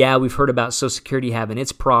yeah, we've heard about Social Security having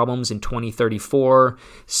its problems in 2034,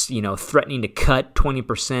 threatening to cut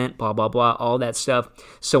 20%, blah, blah, blah, all that stuff.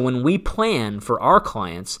 So when we plan for our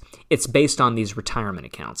clients, it's based on these retirement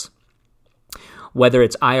accounts. Whether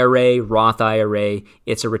it's IRA, Roth IRA,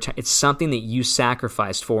 it's something that you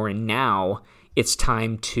sacrificed for, and now it's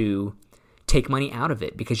time to take money out of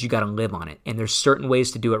it because you got to live on it. And there's certain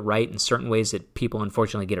ways to do it right and certain ways that people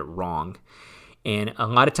unfortunately get it wrong. And a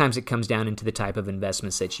lot of times it comes down into the type of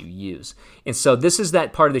investments that you use. And so this is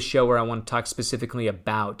that part of the show where I want to talk specifically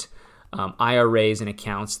about IRAs and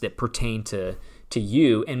accounts that pertain to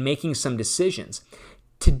you and making some decisions.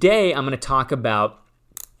 Today I'm going to talk about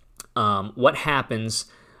what happens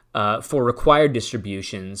for required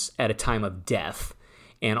distributions at a time of death,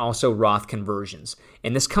 and also Roth conversions.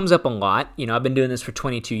 And this comes up a lot. I've been doing this for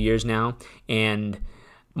 22 years now, and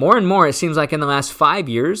more, it seems like in the last 5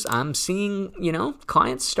 years, I'm seeing,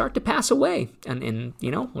 clients start to pass away, and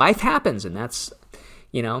life happens, and that's,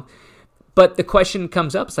 but the question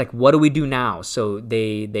comes up, it's like, what do we do now? So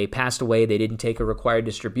they passed away, they didn't take a required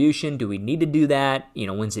distribution. Do we need to do that?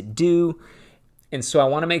 When's it due? And so I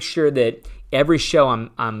want to make sure that every show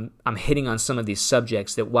I'm hitting on some of these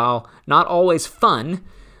subjects that, while not always fun,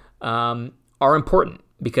 are important,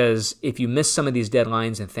 because if you miss some of these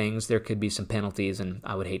deadlines and things, there could be some penalties, and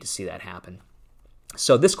I would hate to see that happen.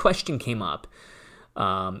 So this question came up.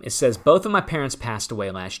 It says, both of my parents passed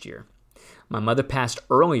away last year. My mother passed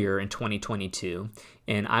earlier in 2022,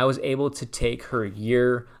 and I was able to take her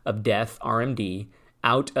year of death RMD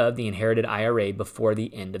out of the inherited IRA before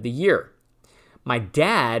the end of the year. My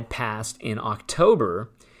dad passed in October,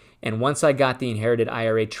 and once I got the inherited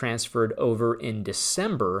IRA transferred over in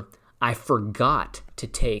December, I forgot to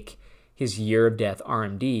take his year of death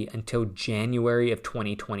RMD until January of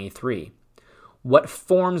 2023. What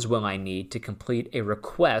forms will I need to complete a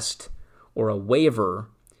request or a waiver,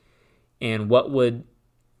 and would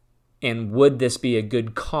this be a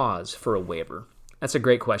good cause for a waiver? That's a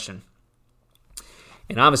great question.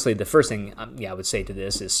 And obviously, the first thing I would say to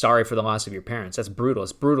this is sorry for the loss of your parents. That's brutal.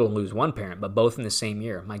 It's brutal to lose one parent, but both in the same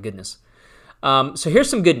year. My goodness. So here's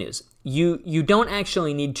some good news. You don't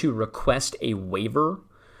actually need to request a waiver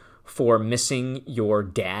for missing your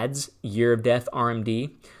dad's year of death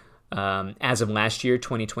RMD. As of last year,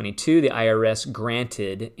 2022, the IRS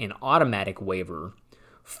granted an automatic waiver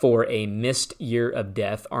for a missed year of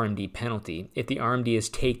death RMD penalty if the RMD is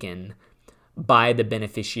taken by the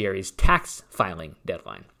beneficiary's tax filing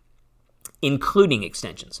deadline, including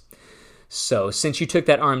extensions. So since you took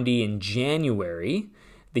that RMD in January,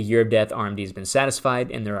 the year of death RMD has been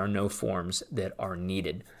satisfied and there are no forms that are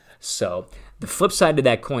needed. So the flip side to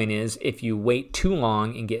that coin is if you wait too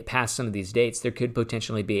long and get past some of these dates, there could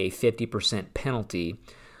potentially be a 50% penalty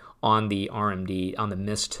on the RMD, on the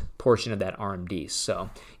missed portion of that RMD. So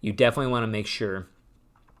you definitely want to make sure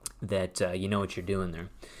that you know what you're doing there.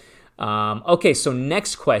 Okay, so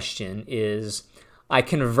next question is, I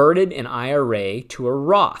converted an IRA to a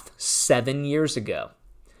Roth 7 years ago.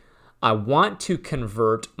 I want to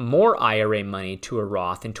convert more IRA money to a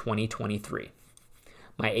Roth in 2023.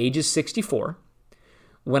 My age is 64.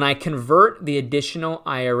 When I convert the additional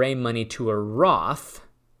IRA money to a Roth,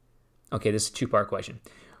 okay, this is a two-part question.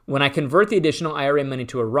 When I convert the additional IRA money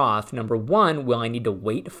to a Roth, number one, will I need to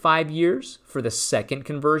wait 5 years for the second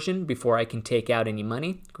conversion before I can take out any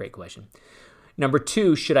money? Great question. Number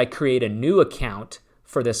two, should I create a new account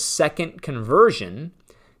for the second conversion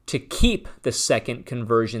to keep the second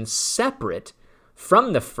conversion separate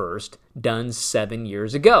from the first done 7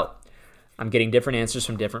 years ago? I'm getting different answers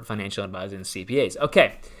from different financial advisors and CPAs.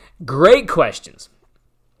 Okay, great questions.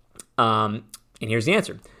 And here's the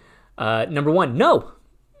answer. Number one, no.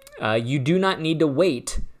 You do not need to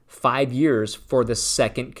wait 5 years for the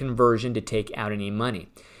second conversion to take out any money.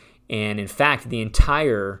 And in fact, the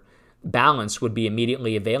entire balance would be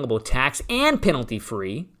immediately available, tax and penalty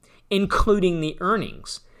free, including the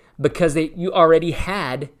earnings, because you already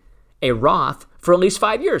had a Roth for at least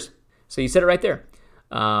 5 years. So you said it right there.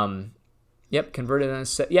 Yep, converted on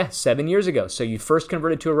 7 years ago. So you first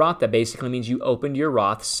converted to a Roth. That basically means you opened your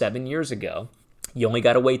Roth 7 years ago. You only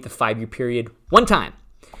got to wait the 5-year period one time,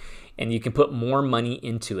 and you can put more money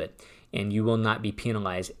into it, and you will not be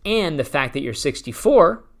penalized. And the fact that you're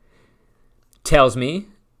 64 tells me,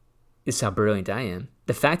 this is how brilliant I am,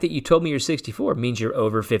 the fact that you told me you're 64 means you're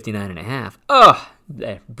over 59 and a half. Oh,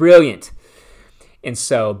 brilliant. And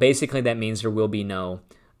so basically that means there will be no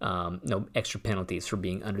extra penalties for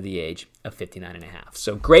being under the age of 59 and a half.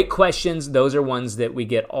 So great questions. Those are ones that we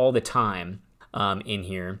get all the time in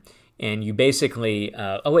here. And you basically,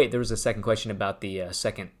 there was a second question about the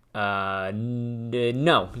second.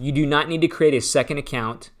 No, you do not need to create a second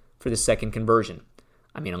account for the second conversion.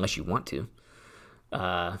 I mean, unless you want to.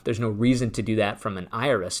 There's no reason to do that from an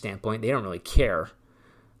IRS standpoint. They don't really care.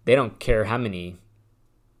 They don't care how many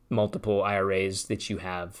multiple IRAs that you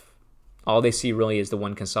have. All they see really is the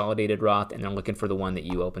one consolidated Roth, and they're looking for the one that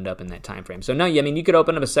you opened up in that time frame. So no, I mean, you could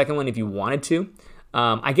open up a second one if you wanted to.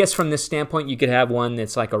 I guess from this standpoint, you could have one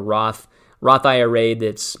that's like a Roth IRA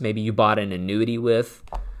that's maybe you bought an annuity with,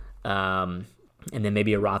 and then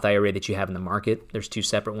maybe a Roth IRA that you have in the market. There's two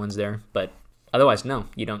separate ones there. But otherwise, no,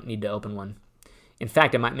 you don't need to open one. In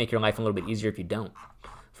fact, it might make your life a little bit easier if you don't,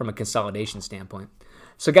 from a consolidation standpoint.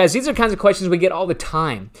 So guys, these are kinds of questions we get all the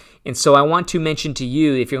time. And so I want to mention to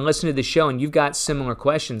you, if you're listening to the show and you've got similar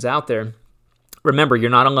questions out there, remember,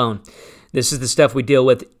 you're not alone. This is the stuff we deal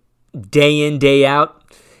with day in, day out.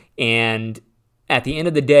 And at the end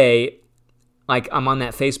of the day, like I'm on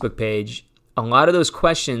that Facebook page, a lot of those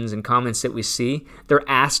questions and comments that we see, they're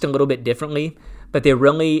asked a little bit differently, but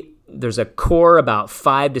there's a core about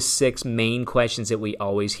 5 to 6 main questions that we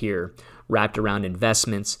always hear wrapped around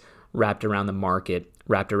investments, wrapped around the market,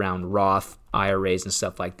 wrapped around Roth IRAs and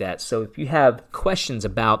stuff like that. So if you have questions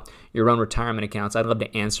about your own retirement accounts, I'd love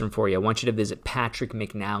to answer them for you. I want you to visit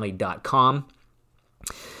patrickmcnally.com.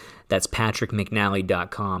 That's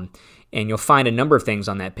patrickmcnally.com. And you'll find a number of things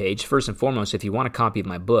on that page. First and foremost, if you want a copy of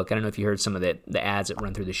my book, I don't know if you heard some of the ads that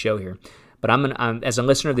run through the show here, but as a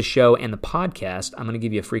listener of the show and the podcast, I'm going to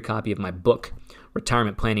give you a free copy of my book,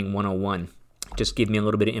 Retirement Planning 101. Just give me a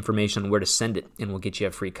little bit of information on where to send it, and we'll get you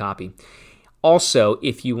a free copy. Also,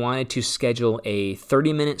 if you wanted to schedule a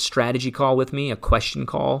 30-minute strategy call with me, a question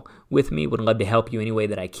call with me, would love to help you any way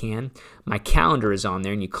that I can. My calendar is on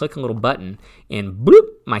there, and you click a little button, and bloop,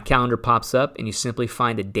 my calendar pops up, and you simply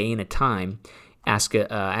find a day and a time, ask you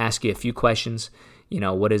a few questions.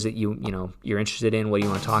 What is it you're interested in? What do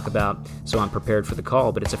you want to talk about? So I'm prepared for the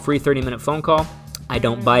call. But it's a free 30-minute phone call. I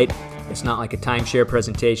don't bite. It's not like a timeshare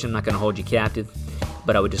presentation. I'm not going to hold you captive.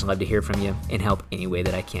 But I would just love to hear from you and help any way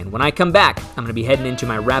that I can. When I come back, I'm going to be heading into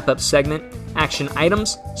my wrap-up segment, Action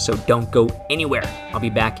Items, so don't go anywhere. I'll be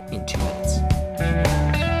back in 2 minutes.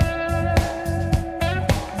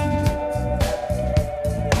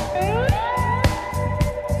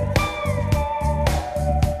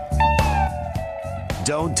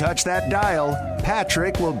 Don't touch that dial.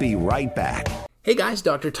 Patrick will be right back. Hey guys,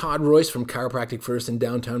 Dr. Todd Royce from Chiropractic First in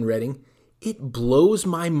downtown Reading. It blows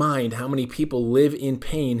my mind how many people live in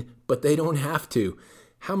pain, but they don't have to.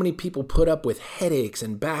 How many people put up with headaches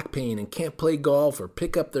and back pain and can't play golf or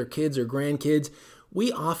pick up their kids or grandkids.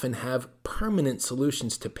 We often have permanent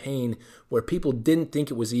solutions to pain where people didn't think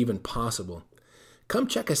it was even possible. come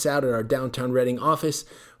check us out at our downtown Reading office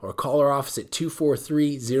or call our office at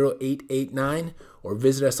 243-0889 or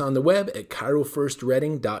visit us on the web at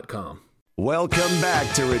chirofirstreading.com. Welcome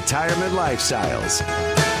back to Retirement Lifestyles.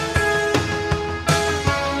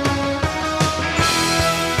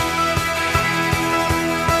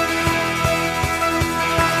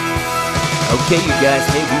 Okay, you guys,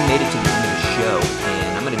 hey, we made it to the end of the show,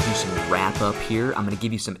 and I'm going to do some wrap-up here. I'm going to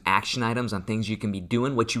give you some action items on things you can be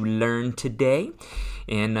doing, what you learned today.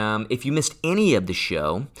 And if you missed any of the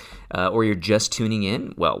show, or you're just tuning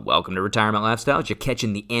in, well, welcome to Retirement Lifestyles. You're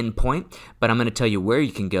catching the end point, but I'm going to tell you where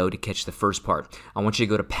you can go to catch the first part. I want you to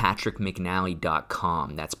go to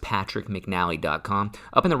patrickmcnally.com. That's patrickmcnally.com.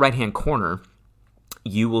 Up in the right-hand corner,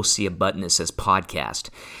 you will see a button that says podcast.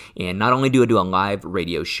 And not only do I do a live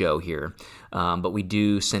radio show here, but we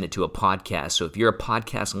do send it to a podcast. So if you're a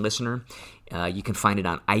podcast listener, you can find it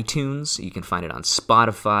on iTunes, you can find it on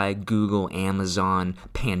Spotify, Google, Amazon,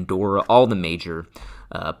 Pandora, all the major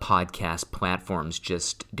podcast platforms.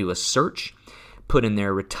 Just do a search, put in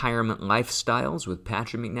there Retirement Lifestyles with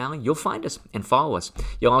Patrick McNally. You'll find us and follow us.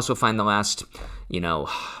 You'll also find the last,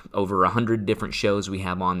 over 100 different shows we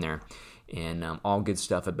have on there. And all good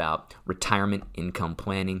stuff about retirement income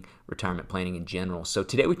planning, retirement planning in general. So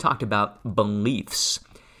today we talked about beliefs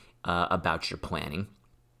about your planning.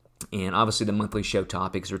 And obviously the monthly show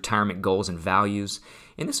topic is retirement goals and values.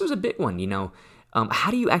 And this was a big one,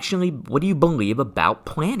 what do you believe about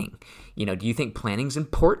planning? Do you think planning's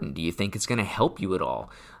important? Do you think it's going to help you at all?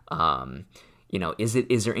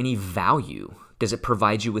 Is there any value? Does it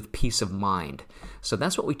provide you with peace of mind? So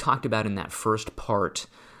that's what we talked about in that first part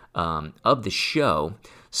of the show.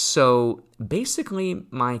 So basically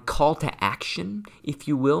my call to action, if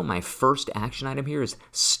you will, my first action item here is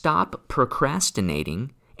stop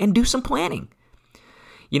procrastinating and do some planning.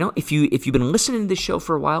 If you've been listening to this show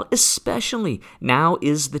for a while, especially now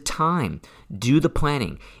is the time. Do the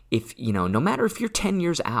planning. No matter if you're 10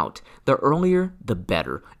 years out, the earlier, the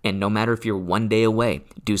better. And no matter if you're one day away,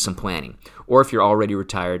 do some planning. Or if you're already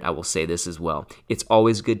retired, I will say this as well. It's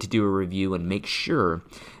always good to do a review and make sure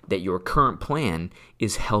that your current plan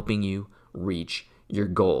is helping you reach your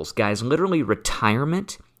goals. Guys, literally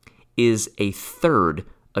retirement is a third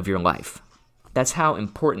of your life. That's how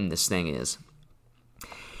important this thing is.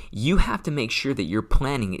 You have to make sure that your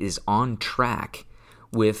planning is on track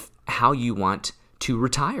with how you want to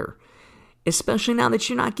retire, especially now that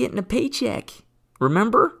you're not getting a paycheck.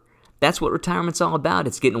 Remember? That's what retirement's all about.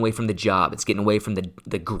 It's getting away from the job. It's getting away from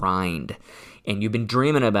the grind. And you've been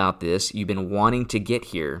dreaming about this. You've been wanting to get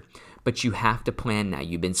here, but you have to plan now.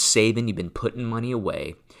 You've been saving. You've been putting money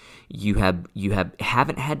away. You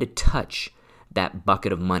haven't had to touch that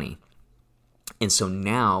bucket of money. And so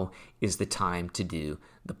now is the time to do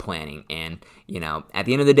the planning. And, at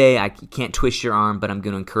the end of the day, I can't twist your arm, but I'm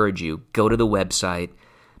going to encourage you, go to the website.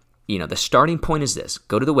 The starting point is this.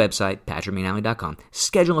 Go to the website, patrickmcnally.com,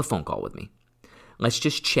 schedule a phone call with me. Let's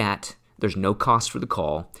just chat. There's no cost for the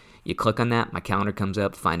call. You click on that, my calendar comes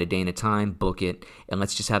up, find a day and a time, book it, and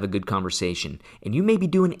let's just have a good conversation. And you may be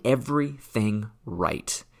doing everything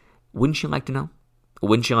right. Wouldn't you like to know?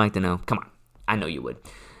 Wouldn't you like to know? Come on, I know you would.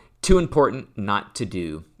 Too important not to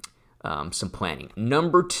do some planning.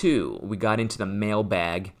 Number 2, we got into the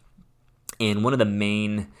mailbag, and one of the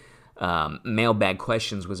main mailbag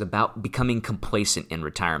questions was about becoming complacent in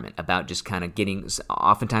retirement, about just kind of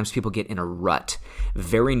oftentimes people get in a rut.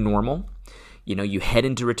 Very normal. You head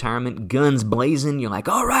into retirement, guns blazing, you're like,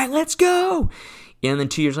 all right, let's go. And then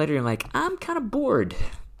 2 years later, you're like, I'm kind of bored.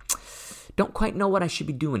 Don't quite know what I should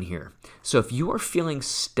be doing here. So if you are feeling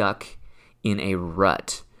stuck in a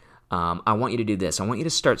rut, I want you to do this. I want you to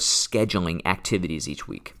start scheduling activities each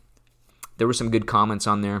week. There were some good comments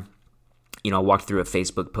on there. I walked through a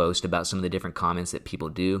Facebook post about some of the different comments that people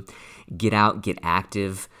do. Get out, get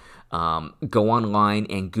active. Go online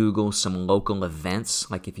and Google some local events,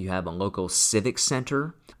 like if you have a local civic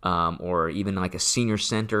center or even like a senior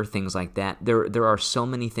center, things like that. There are so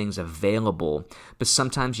many things available, but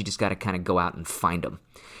sometimes you just got to kind of go out and find them.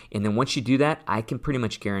 And then once you do that, I can pretty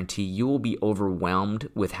much guarantee you will be overwhelmed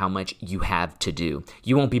with how much you have to do.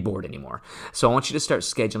 You won't be bored anymore. So I want you to start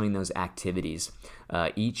scheduling those activities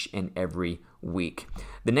each and every week.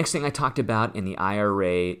 The next thing I talked about in the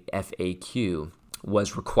IRA FAQ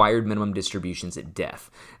was required minimum distributions at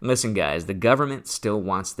death. Listen, guys, the government still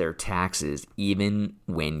wants their taxes even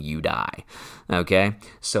when you die, okay?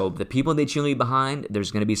 So the people that you leave behind,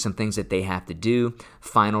 there's going to be some things that they have to do,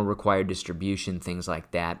 final required distribution, things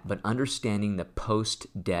like that, but understanding the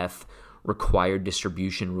post-death required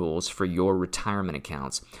distribution rules for your retirement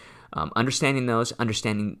accounts Understanding those,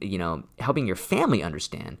 helping your family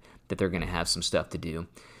understand that they're going to have some stuff to do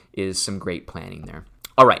is some great planning there.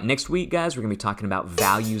 All right, next week, guys, we're going to be talking about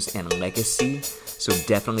values and legacy. So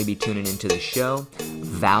definitely be tuning into the show,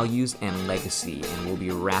 values and legacy. And we'll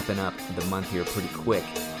be wrapping up the month here pretty quick.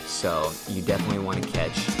 So you definitely want to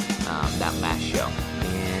catch that last show.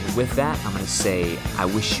 And with that, I'm going to say I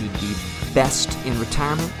wish you the best in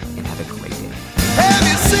retirement and have a great day. Have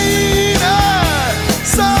you seen her?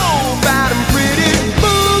 So